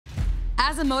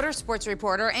As a motorsports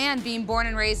reporter and being born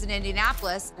and raised in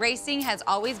Indianapolis, racing has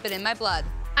always been in my blood.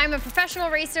 I'm a professional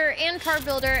racer and car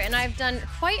builder, and I've done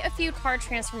quite a few car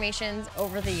transformations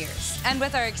over the years. And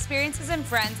with our experiences and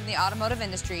friends in the automotive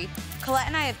industry, Collete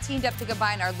and I have teamed up to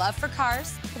combine our love for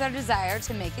cars with our desire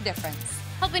to make a difference.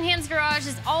 Helping Hands Garage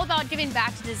is all about giving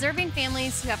back to deserving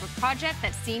families who have a project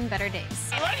that's seen better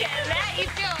days. Look at that, you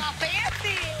feel all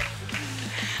fancy.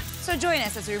 So join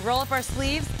us as we roll up our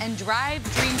sleeves and drive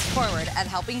dreams forward at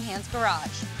Helping Hands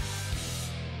Garage.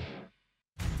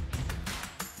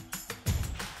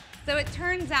 So it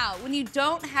turns out when you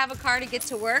don't have a car to get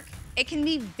to work, it can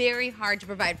be very hard to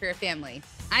provide for your family.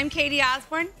 I'm Katie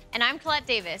Osborne. And I'm Collete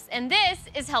Davis, and this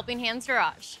is Helping Hands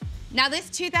Garage. Now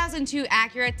this 2002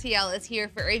 Acura TL is here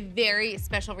for a very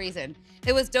special reason.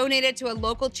 It was donated to a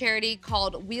local charity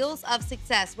called Wheels of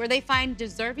Success, where they find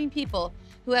deserving people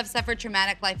who have suffered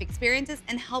traumatic life experiences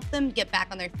and help them get back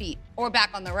on their feet or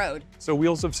back on the road. So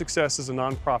Wheels of Success is a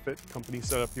nonprofit company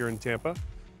set up here in Tampa.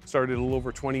 Started a little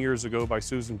over 20 years ago by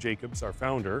Susan Jacobs, our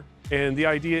founder. And the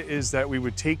idea is that we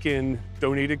would take in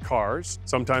donated cars,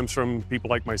 sometimes from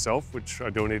people like myself, which I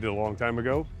donated a long time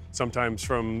ago, sometimes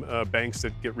from banks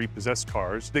that get repossessed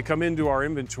cars. They come into our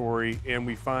inventory and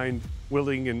we find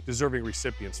willing and deserving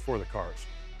recipients for the cars.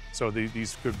 So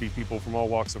these could be people from all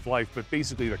walks of life, but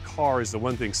basically the car is the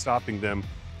one thing stopping them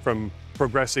from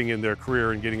progressing in their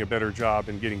career and getting a better job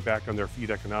and getting back on their feet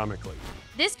economically.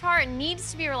 This car needs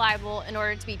to be reliable in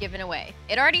order to be given away.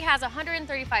 It already has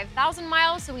 135,000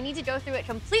 miles, so we need to go through it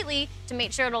completely to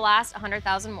make sure it'll last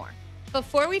 100,000 more.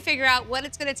 Before we figure out what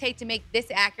it's going to take to make this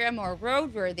Acura more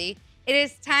roadworthy, it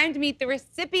is time to meet the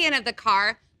recipient of the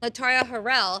car, LaToya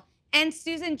Harrell, and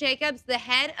Susan Jacobs, the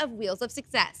head of Wheels of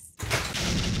Success.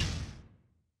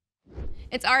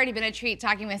 It's already been a treat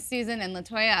talking with Susan and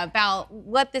LaToya about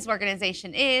what this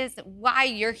organization is, why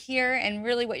you're here, and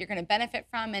really what you're going to benefit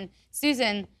from. And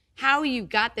Susan, how you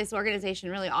got this organization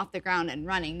really off the ground and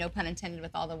running, no pun intended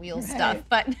with all the wheels stuff.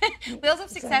 But Wheels of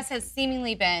Success has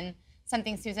seemingly been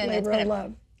something, Susan, labor of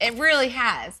love. It really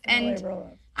has. And labor of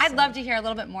love. I'd love to hear a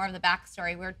little bit more of the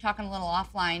backstory. We were talking a little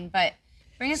offline, but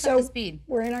bring us up to speed.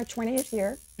 We're in our 20th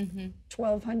year,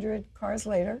 1,200 cars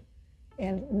later,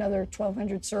 and another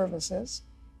 1,200 services.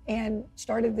 And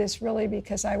started this really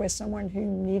because I was someone who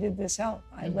needed this help.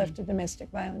 I left a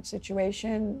domestic violence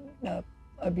situation, the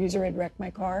abuser had wrecked my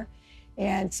car,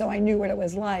 and so I knew what it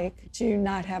was like to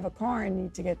not have a car and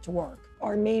need to get to work.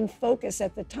 Our main focus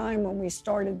at the time when we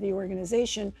started the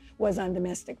organization was on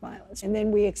domestic violence. And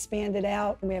then we expanded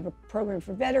out, and we have a program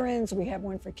for veterans, we have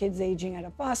one for kids aging out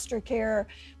of foster care,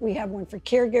 we have one for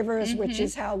caregivers, which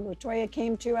is how LaToya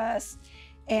came to us.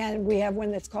 And we have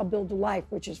one that's called Build a Life,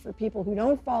 which is for people who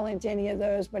don't fall into any of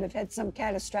those, but have had some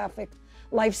catastrophic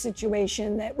life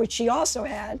situation, that which she also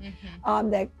had,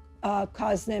 that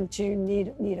caused them to need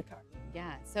a car.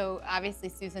 Yeah, so obviously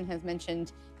Susan has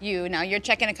mentioned you. Now you're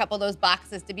checking a couple of those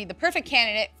boxes to be the perfect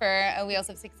candidate for a Wheels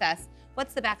of Success.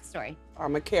 What's the backstory?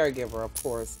 I'm a caregiver, of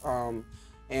course,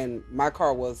 and my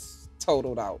car was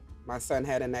totaled out. My son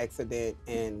had an accident,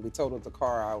 and we totaled the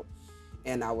car out,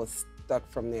 and I was stuck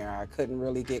from there. I couldn't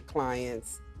really get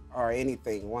clients or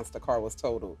anything once the car was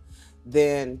totaled.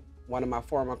 Then one of my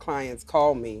former clients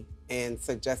called me and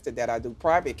suggested that I do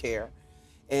private care,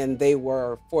 and they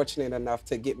were fortunate enough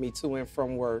to get me to and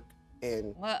from work.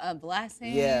 And what a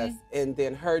blessing. Yes, and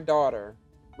then her daughter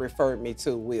referred me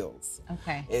to Wheels.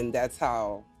 Okay. And that's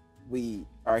how we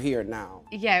are here now.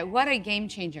 Yeah, what a game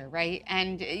changer, right?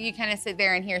 And you kind of sit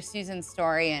there and hear Susan's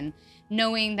story, and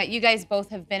knowing that you guys both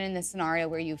have been in this scenario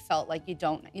where you felt like you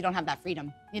don't have that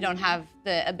freedom. You don't have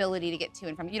the ability to get to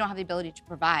and from. You don't have the ability to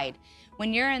provide.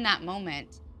 When you're in that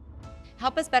moment,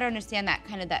 help us better understand that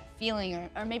kind of that feeling,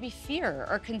 or maybe fear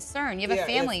or concern. You have a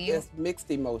family. It's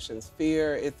mixed emotions.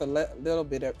 Fear, it's a little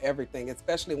bit of everything,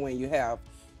 especially when you have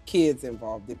kids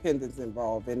involved, dependents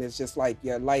involved, and it's just like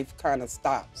your life kind of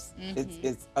stops.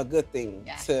 It's a good thing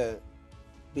to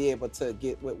be able to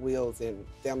get with Wheels and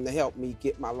them to help me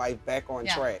get my life back on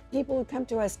track. People who come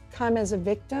to us come as a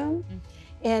victim,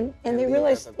 and they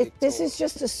realize this is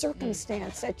just a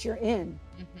circumstance that you're in.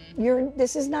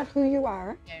 This is not who you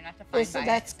are. Yeah, you're not defined by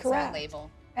that's it. correct. It's not a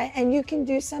label. And you can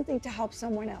do something to help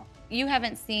someone else. You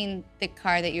haven't seen the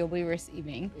car that you'll be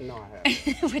receiving. No, I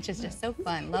haven't. Which is just so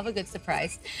fun. Love a good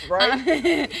surprise.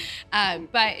 Right.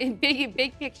 But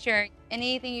big picture,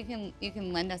 anything you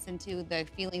can lend us into the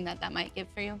feeling that might give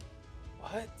for you?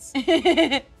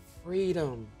 What?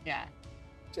 Freedom. Yeah.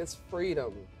 Just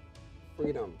freedom.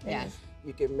 Freedom. Yeah.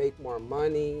 You can make more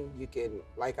money. You can,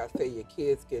 like I say, your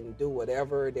kids can do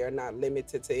whatever. They're not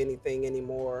limited to anything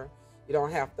anymore. you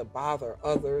don't have to bother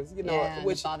others, you know, Yeah,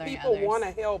 which bothering people others. want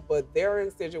to help, but they're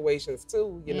in situations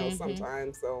too, you know,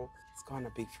 sometimes. So it's going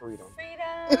to be freedom.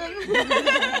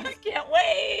 Freedom. Can't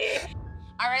wait.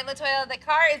 All right, Latoya, the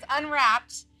car is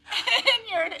unwrapped.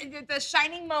 And you're the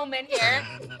shining moment here.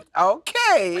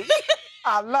 Okay.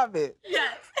 I love it.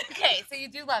 Yes. Okay, so you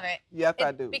do love it. Yes,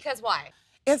 I do. Because why?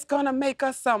 It's going to make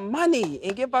us some money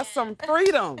and give us some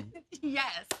freedom.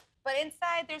 Yes. But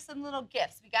inside, there's some little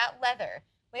gifts. We got leather.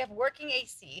 We have working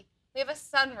AC. We have a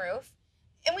sunroof.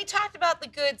 And we talked about the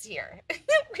goods here.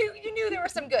 You knew there were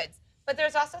some goods. But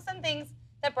there's also some things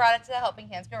that brought it to the Helping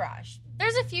Hands garage.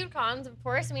 There's a few cons, of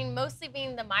course. I mean, mostly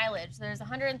being the mileage. There's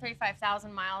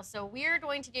 135,000 miles. So we're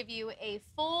going to give you a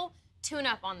full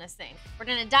tune-up on this thing. We're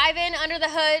gonna dive in under the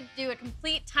hood, do a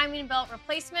complete timing belt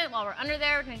replacement. While we're under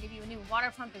there, we're gonna give you a new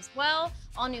water pump as well,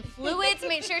 all new fluids,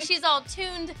 make sure she's all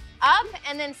tuned up,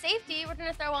 and then safety, we're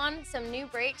gonna throw on some new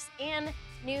brakes and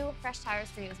new fresh tires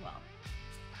for you as well.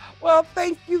 Well,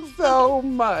 thank you so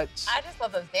much. I just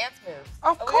love those dance moves.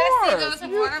 Of Are we gonna see course. those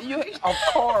in water? Of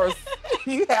course.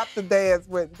 You have to dance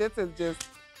with. This is just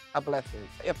a blessing.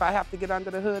 If I have to get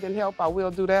under the hood and help, I will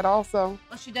do that also.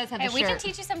 Well, she does have Hey, a we shirt. can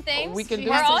teach you some things. We can do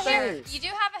We're some all here. things. You do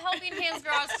have a Helping Hands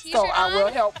Garage t-shirt So I will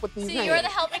on. help with these So hands. you're the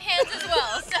Helping Hands as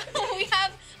well. So we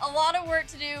have a lot of work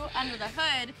to do under the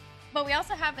hood, but we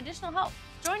also have additional help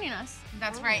joining us.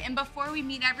 That's right. And before we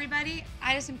meet everybody,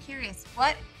 I just am curious,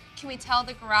 what can we tell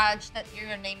the garage that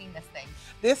you're naming this thing?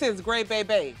 This is Gray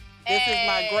Baby. This is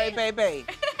my Gray Baby.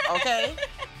 Okay?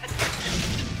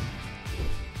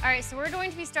 All right, so we're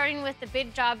going to be starting with the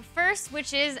big job first,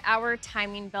 which is our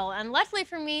timing belt. And luckily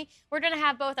for me, we're gonna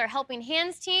have both our Helping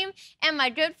Hands team and my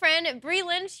good friend, Bree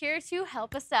Lynch, here to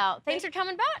help us out. Thanks for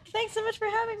coming back. Thanks so much for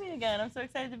having me again. I'm so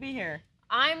excited to be here.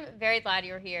 I'm very glad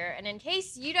you're here. And in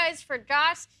case you guys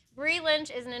forgot, Bree Lynch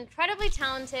is an incredibly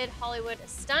talented Hollywood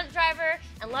stunt driver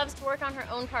and loves to work on her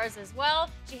own cars as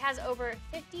well. She has over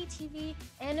 50 TV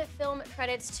and film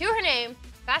credits to her name,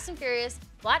 Fast and Furious,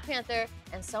 Black Panther,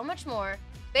 and so much more.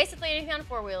 Basically anything on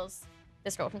four wheels,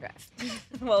 this girl can drive.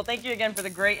 Well, thank you again for the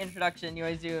great introduction. You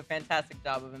always do a fantastic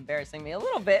job of embarrassing me a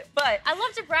little bit, but I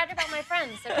love to brag about my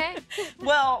friends, okay?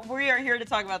 well, we are here to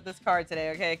talk about this car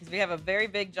today, okay? Because we have a very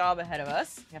big job ahead of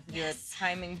us. We have to do a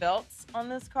timing belts on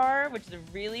this car, which is a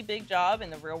really big job. In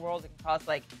the real world, it can cost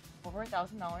like over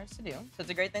 $1,000 to do. So it's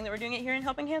a great thing that we're doing it here in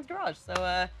Helping Hands Garage.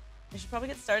 So we should probably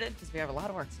get started because we have a lot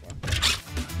of work to do.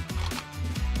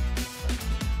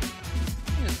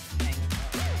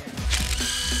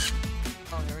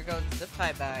 Oh, here we go, the zip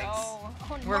tie bags. Oh,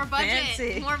 We're more budget.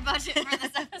 fancy. More budget for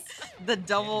this episode. The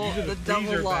double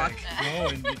lock. No,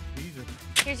 and these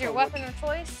are Here's your weapon of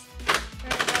choice. We're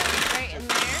gonna go right in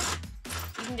there.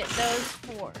 You can get those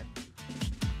four.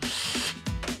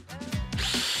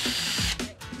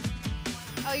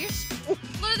 Oh,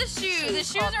 look at the shoes. The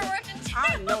shoes are working too.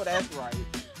 I know that's right.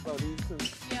 So these two.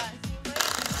 Yeah.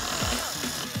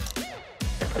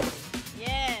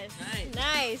 Yes.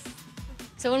 Nice.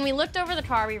 So when we looked over the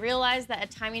car, we realized that a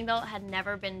timing belt had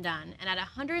never been done. And at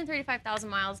 135,000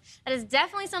 miles, that is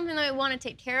definitely something that we want to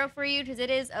take care of for you because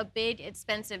it is a big,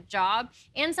 expensive job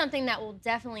and something that will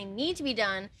definitely need to be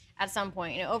done at some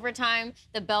point. You know, over time,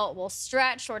 the belt will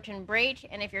stretch, shorten, break,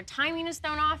 and if your timing is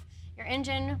thrown off, your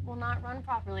engine will not run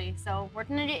properly. So we're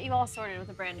gonna get you all sorted with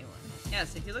a brand new one. Yeah,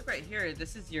 so if you look right here,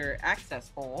 this is your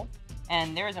access hole.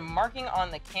 And there is a marking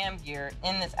on the cam gear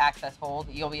in this access hole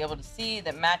that you'll be able to see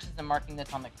that matches the marking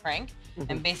that's on the crank.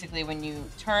 And basically when you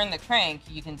turn the crank,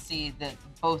 you can see that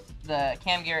both the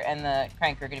cam gear and the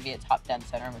crank are gonna be at top dead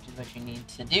center, which is what you need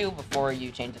to do before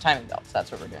you change the timing belt. So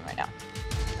that's what we're doing right now.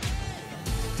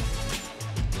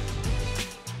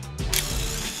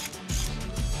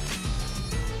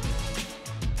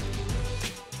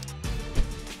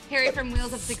 Harry from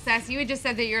Wheels of Success, you had just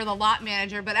said that you're the lot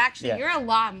manager, but actually Yeah. you're a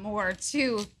lot more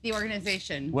to the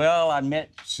organization. Well, I met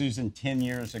Susan 10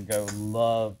 years ago,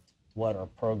 loved what our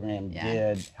program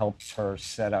did, helped her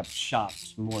set up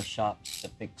shops, more shops to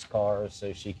fix cars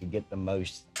so she could get the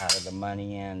most out of the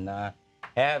money, and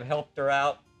have helped her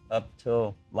out up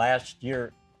till last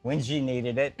year when she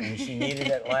needed it, and she needed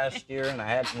it last year, and I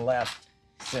hadn't left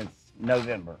since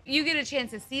November. You get a chance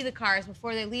to see the cars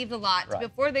before they leave the lot, Right.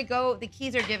 before they go, the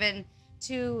keys are given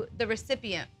to the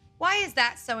recipient. Why is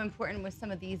that so important with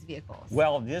some of these vehicles?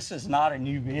 Well, this is not a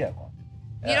new vehicle.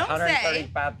 You don't say.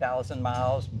 135,000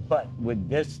 miles, but with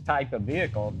this type of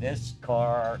vehicle, this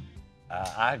car,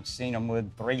 I've seen them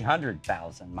with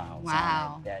 300,000 miles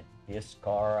Wow. on it. That this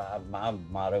car, my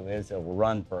motto is it will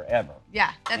run forever.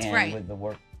 Yeah, that's and right. with the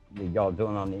work that y'all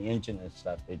doing on the engine and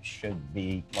stuff, it should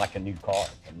be like a new car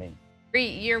for me. Bree,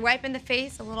 you're wiping the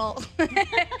face a little, little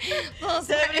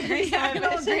grease on my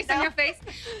little face grease right on your now. face.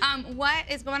 What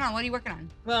is going on? What are you working on?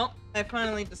 Well, I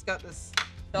finally just got this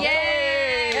belt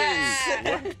Yay! off.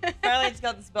 Yeah. Finally just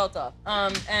got this belt off.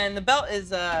 And the belt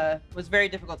is was very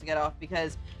difficult to get off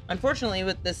because unfortunately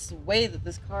with this way that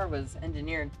this car was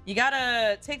engineered, you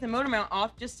gotta take the motor mount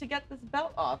off just to get this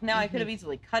belt off. Now I could have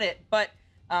easily cut it, but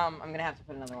I'm gonna have to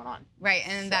put another one on. Right,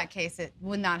 and in that case, it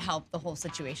would not help the whole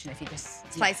situation if you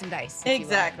just slice and dice. if you will.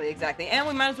 Exactly, exactly. And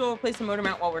we might as well replace the motor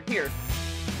mount while we're here.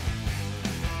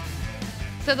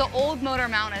 So the old motor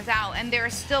mount is out, and there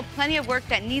is still plenty of work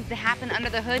that needs to happen under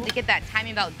the hood to get that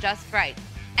timing belt just right.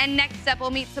 And next up, we'll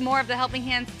meet some more of the Helping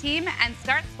Hands team and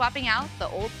start swapping out the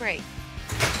old brake.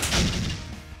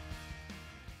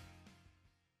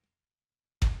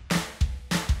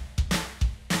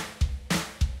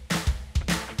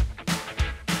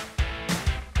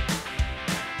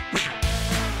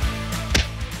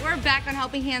 We're back on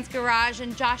Helping Hands Garage,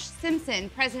 and Josh Simpson,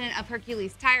 president of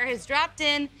Hercules Tire, has dropped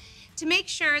in to make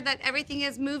sure that everything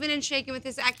is moving and shaking with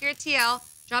this Acura TL,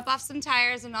 drop off some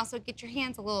tires, and also get your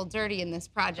hands a little dirty in this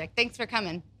project. Thanks for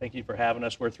coming. Thank you for having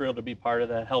us. We're thrilled to be part of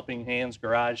the Helping Hands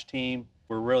Garage team.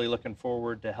 We're really looking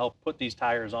forward to help put these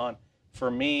tires on.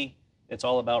 For me, it's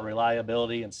all about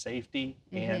reliability and safety,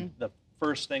 and the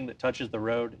first thing that touches the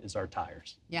road is our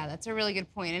tires. Yeah, that's a really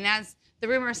good point. And as the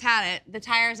rumors had it, the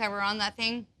tires that were on that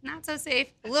thing, not so safe,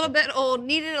 a little bit old,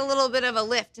 needed a little bit of a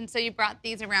lift, and so you brought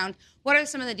these around. What are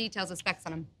some of the details and specs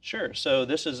on them? Sure. So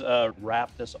this is a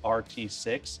Raptus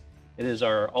RT6. It is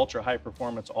our ultra high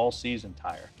performance all season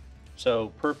tire. So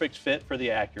perfect fit for the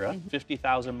Acura,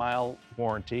 50,000 mile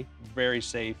warranty, very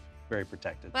safe, very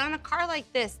protected. But on a car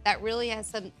like this that really has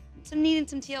some needing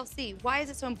some TLC, why is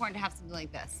it so important to have something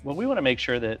like this? Well, we want to make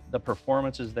sure that the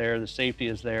performance is there, the safety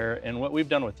is there, and what we've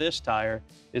done with this tire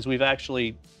is we've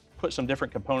actually put some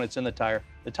different components in the tire.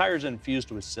 The tire is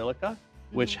infused with silica,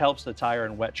 which helps the tire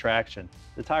in wet traction.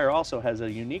 The tire also has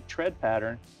a unique tread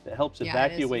pattern that helps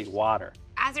evacuate water.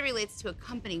 As it relates to a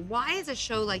company, why is a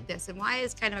show like this and why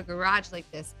is kind of a garage like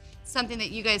this something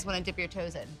that you guys want to dip your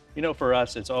toes in? You know, for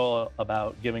us, it's all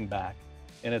about giving back.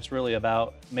 And it's really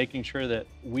about making sure that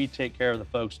we take care of the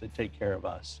folks that take care of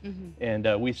us.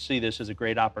 And we see this as a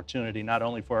great opportunity, not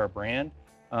only for our brand,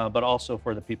 but also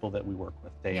for the people that we work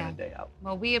with day in and day out.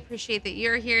 Well, we appreciate that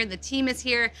you're here, the team is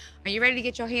here. Are you ready to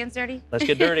get your hands dirty? Let's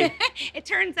get dirty. It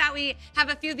turns out we have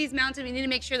a few of these mounted. We need to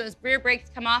make sure those rear brakes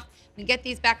come off. We get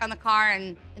these back on the car,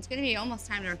 and it's gonna be almost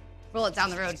time to roll it down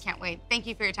the road. Can't wait. Thank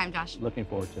you for your time, Josh. Looking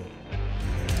forward to it.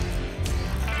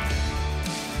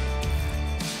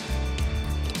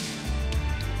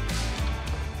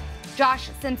 Josh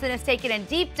Simpson has taken a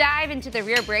deep dive into the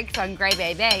rear brakes on Gray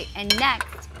Bay, and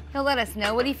next, he'll let us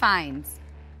know what he finds.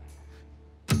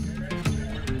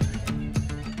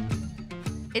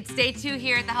 It's day 2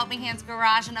 here at the Helping Hands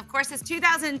Garage, and of course, this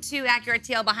 2002 Acura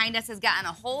TL behind us has gotten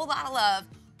a whole lot of love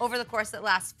over the course of the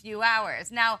last few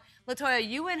hours. Now, LaToya,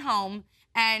 you went home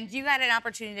and you had an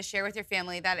opportunity to share with your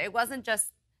family that it wasn't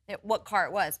just what car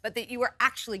it was, but that you were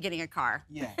actually getting a car.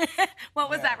 Yeah. What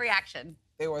was that reaction?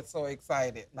 They were so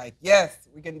excited. Like, yes,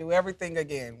 we can do everything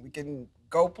again. We can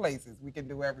go places. We can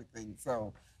do everything.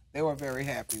 So they were very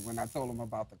happy when I told them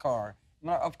about the car.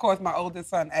 Now, of course, my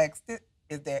oldest son asked it,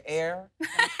 is there air?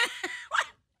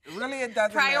 Really, it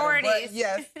doesn't Priorities. matter, but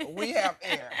yes, we have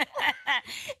air.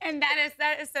 And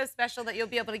that is so special that you'll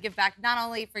be able to give back not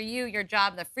only for you, your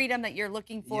job, the freedom that you're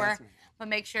looking for, Yes, ma'am. but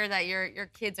make sure that your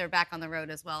kids are back on the road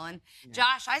as well. And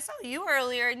Josh, I saw you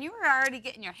earlier, and you were already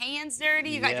getting your hands dirty.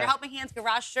 You got your Helping Hands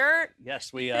Garage shirt.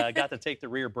 Yes, we got to take the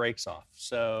rear brakes off.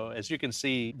 So as you can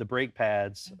see, the brake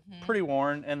pads pretty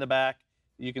worn in the back.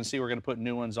 You can see we're going to put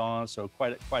new ones on, so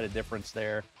quite a difference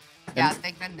there. Yeah,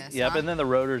 thank goodness. Yeah, but then the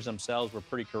rotors themselves were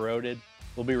pretty corroded.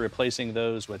 We'll be replacing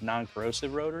those with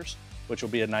non-corrosive rotors, which will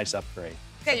be a nice upgrade.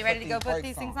 Okay, you ready to go put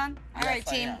these things on? All right, Yes,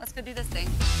 I team, am. let's go do this thing.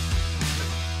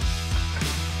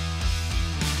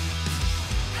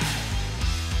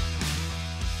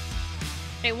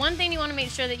 Okay, one thing you want to make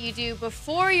sure that you do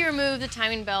before you remove the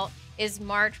timing belt is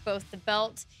mark both the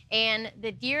belt and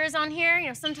the gears on here. You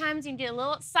know, sometimes you can get a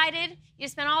little excited. You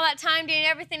spend all that time getting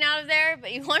everything out of there,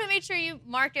 but you want to make sure you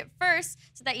mark it first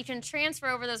so that you can transfer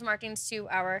over those markings to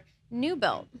our new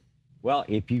belt. Well,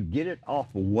 if you get it off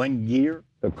one gear,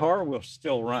 the car will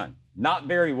still run. Not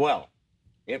very well.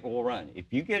 It will run. If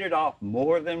you get it off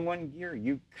more than one gear,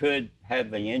 you could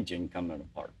have the engine coming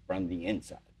apart from the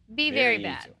inside. Be very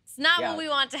bad. easily. It's not what we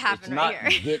want to happen right here.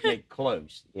 It's not getting it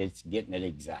close. It's getting it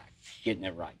exact, getting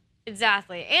it right.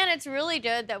 Exactly. And it's really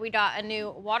good that we got a new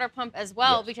water pump as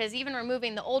well, Yes. because even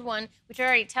removing the old one, we could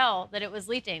already tell that it was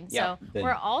leaking. Yeah, So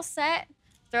we're all set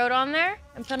throw it on there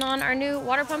and put on our new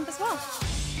water pump as well.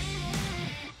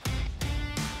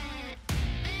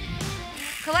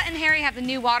 Collete and Harry have the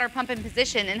new water pump in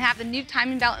position and have the new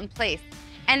timing belt in place.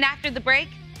 And after the break,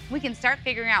 we can start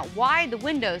figuring out why the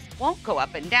windows won't go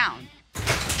up and down.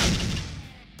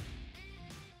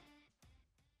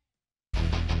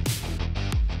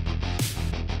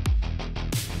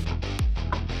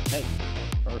 Hey,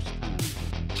 first time.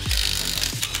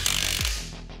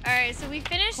 All right, so we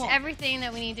finished everything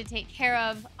that we need to take care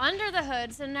of under the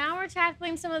hood. So now we're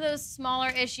tackling some of those smaller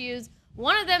issues,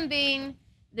 one of them being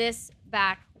this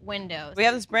back window. We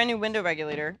have this brand new window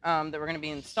regulator that we're going to be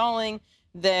installing.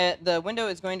 The window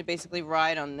is going to basically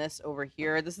ride on this over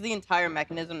here. This is the entire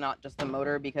mechanism, not just the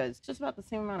motor, because it's just about the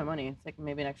same amount of money. It's like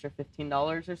maybe an extra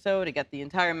 $15 or so to get the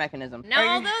entire mechanism.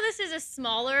 Now, although this is a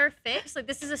smaller fix, like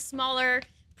this is a smaller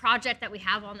project that we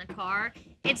have on the car,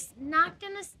 it's not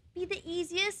gonna be the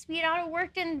easiest. We had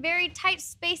worked in very tight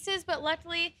spaces, but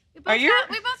luckily we both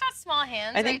got small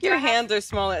hands. I think your hands are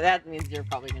smaller. That means you're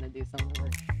probably gonna do some of the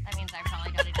work. That means I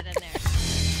probably gotta get in there.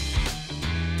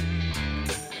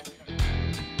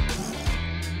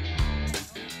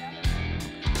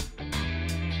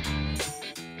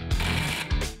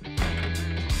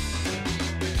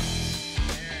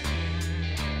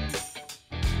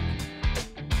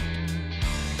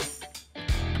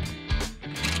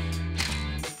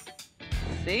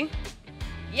 See?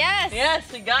 Yes!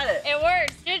 Yes, we got it. It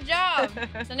works. Good job.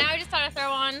 So now we just gotta throw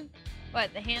on,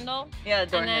 what, the handle? Yeah,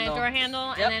 the door and handle. Door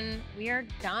handle, Yep. and then we are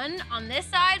done on this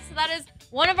side. So that is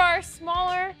one of our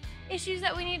smaller issues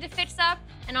that we need to fix up.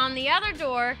 And on the other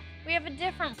door, we have a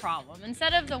different problem.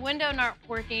 Instead of the window not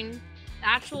working, the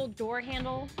actual door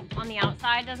handle on the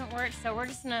outside doesn't work. So we're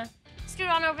just gonna scoot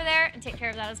on over there and take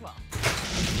care of that as well.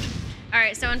 All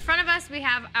right, so in front of us, we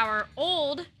have our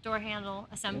old door handle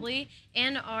assembly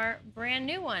and our brand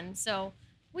new one. So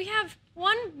we have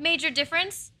one major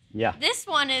difference. Yeah. This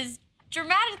one is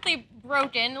dramatically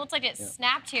broken. It looks like it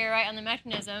snapped here right on the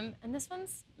mechanism. And this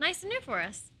one's nice and new for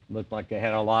us. Looked like they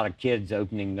had a lot of kids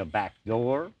opening the back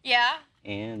door. Yeah.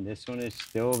 And this one is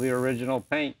still the original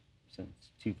paint since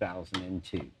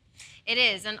 2002. It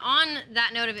is. And on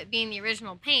that note of it being the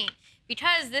original paint,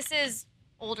 because this is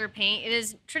older paint, it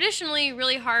is traditionally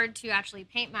really hard to actually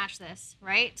paint match this,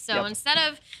 right? So instead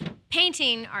of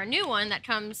painting our new one that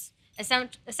comes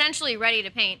essentially ready to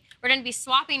paint, we're going to be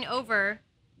swapping over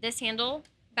this handle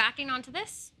backing onto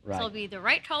this. Right. So it'll be the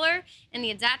right color and the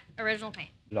exact original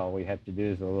paint. All we have to do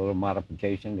is a little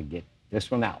modification to get this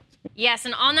one out. Yes,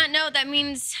 and on that note, that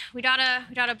means we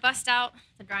gotta bust out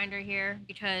the grinder here,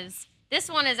 because this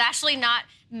one is actually not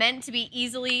meant to be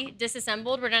easily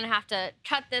disassembled. We're gonna have to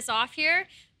cut this off here,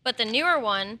 but the newer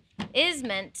one is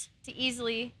meant to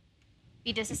easily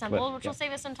be disassembled, which will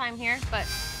save us some time here, but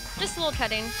just a little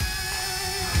cutting.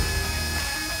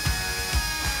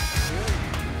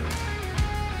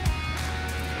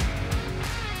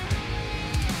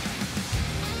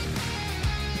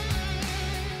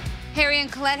 Harry and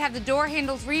Collete have the door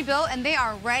handles rebuilt and they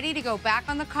are ready to go back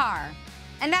on the car.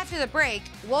 And after the break,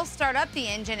 we'll start up the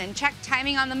engine and check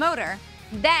timing on the motor.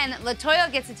 Then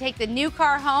Latoya gets to take the new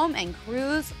car home and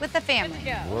cruise with the family.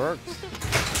 Works.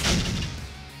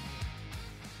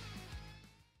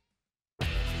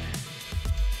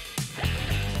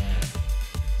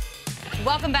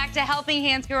 Welcome back to Helping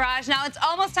Hands Garage. Now it's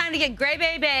almost time to get Gray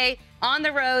Bay on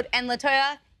the road and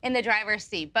Latoya in the driver's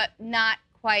seat, but not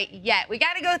quite yet. We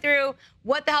got to go through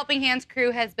what the Helping Hands crew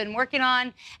has been working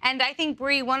on. And I think,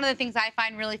 Bree, one of the things I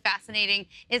find really fascinating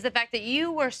is the fact that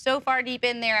you were so far deep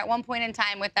in there at one point in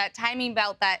time with that timing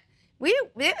belt that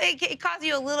it caused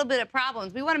you a little bit of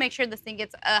problems. We want to make sure this thing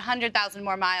gets 100,000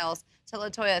 more miles so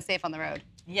Latoya is safe on the road.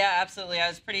 Yeah, absolutely. I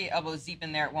was pretty elbows deep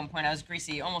in there at one point. I was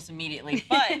greasy almost immediately.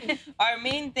 But our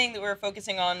main thing that we were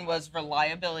focusing on was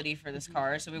reliability for this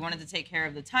car. So we wanted to take care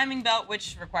of the timing belt,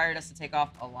 which required us to take off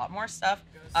a lot more stuff.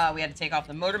 We had to take off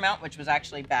the motor mount, which was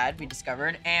actually bad, we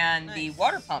discovered, and the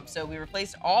water pump. So we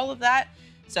replaced all of that.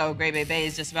 So Gray Bay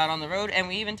is just about on the road, and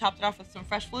we even topped it off with some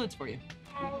fresh fluids for you.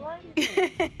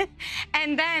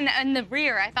 And then in the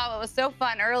rear, I thought what was so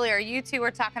fun earlier, you two were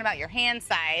talking about your hand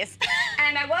size.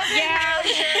 And I wasn't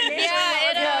entirely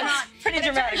sure pretty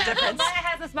dramatic difference. Latoya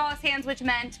has the smallest hands, which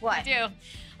meant what? I do.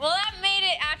 Well, that made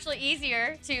it actually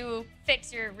easier to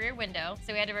fix your rear window.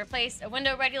 So we had to replace a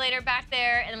window regulator back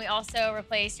there, and we also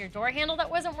replaced your door handle that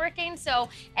wasn't working. So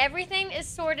everything is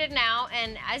sorted now,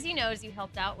 and as you know, as you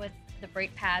helped out with the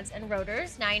brake pads and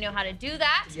rotors, now you know how to do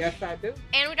that. Yes, I do.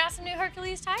 And we got some new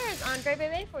Hercules tires on Gray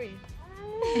Bay for you.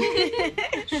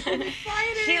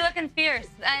 She's looking fierce,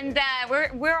 and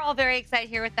we're all very excited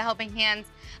here with the Helping Hands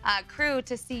crew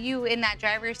to see you in that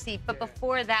driver's seat. But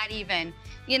before that, even,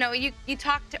 you know, you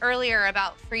talked earlier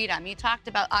about freedom. You talked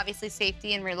about obviously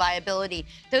safety and reliability.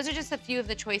 Those are just a few of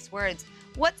the choice words.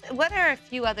 What are a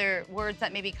few other words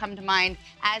that maybe come to mind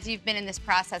as you've been in this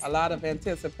process? A lot of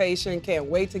anticipation. Can't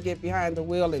wait to get behind the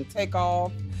wheel and take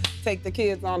off. Take the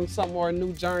kids on some more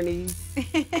new journeys,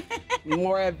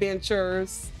 more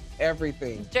adventures,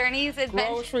 everything. Journeys,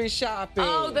 adventures. Grocery shopping.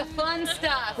 Oh, the fun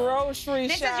stuff. Grocery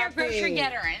this shopping. This is your grocery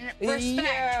getter, and respect,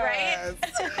 yes.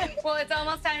 right? Well, it's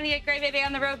almost time to get Gray Baby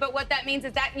on the road, but what that means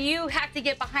is that you have to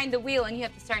get behind the wheel and you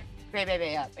have to start Gray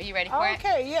Baby up. Are you ready for it?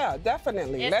 Okay, yeah,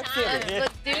 definitely. Let's get it.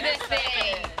 Let's do this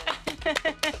thing.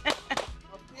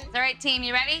 All right, team,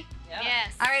 you ready? Yep.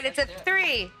 Yes. All right, it's a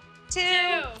 3, 2,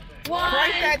 1.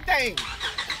 Break that thing.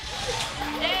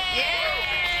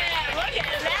 Yeah! Look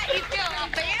at that, you feel all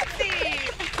fancy.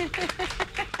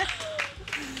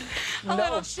 A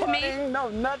little shimmy. Pudding, no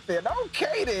nothing.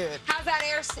 Okay then. How's that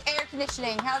air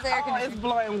conditioning? How's the air conditioning? It's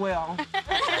blowing well.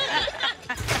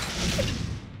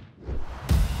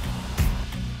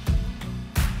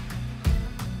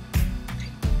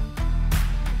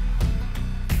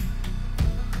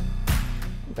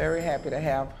 Very happy to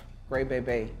have Gray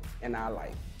Baby in our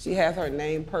life. She has her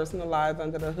name personalized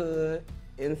under the hood,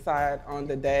 inside on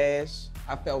the dash.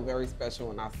 I felt very special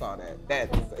when I saw that.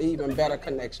 That's an even better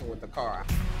connection with the car.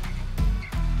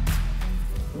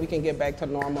 We can get back to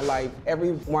normal life.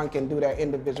 Everyone can do their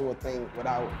individual thing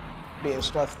without being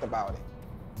stressed about it.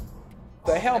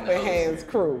 The Helping Hands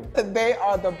crew, they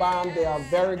are the bomb. They are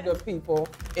very good people.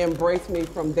 Embraced me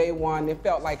from day one. It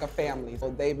felt like a family.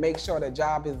 So they make sure the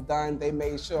job is done. They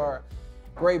made sure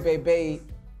Gray Baby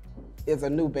is a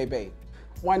new baby.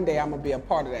 One day I'm gonna be a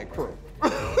part of that crew.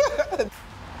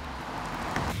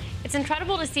 It's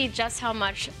incredible to see just how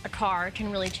much a car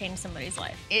can really change somebody's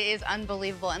life. It is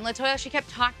unbelievable. And Latoya, she kept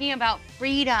talking about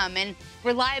freedom and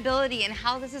reliability and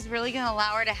how this is really gonna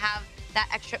allow her to have that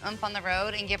extra oomph on the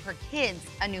road and give her kids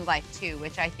a new life too,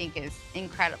 which I think is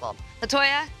incredible.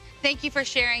 Latoya, thank you for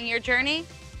sharing your journey,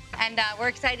 and we're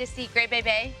excited to see Gray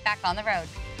Baby back on the road.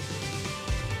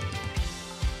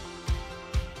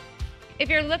 If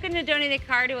you're looking to donate a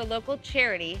car to a local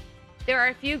charity, there are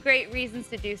a few great reasons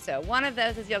to do so. One of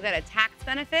those is you'll get a tax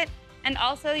benefit, and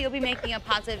also you'll be making a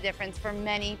positive difference for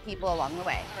many people along the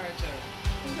way. All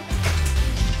right,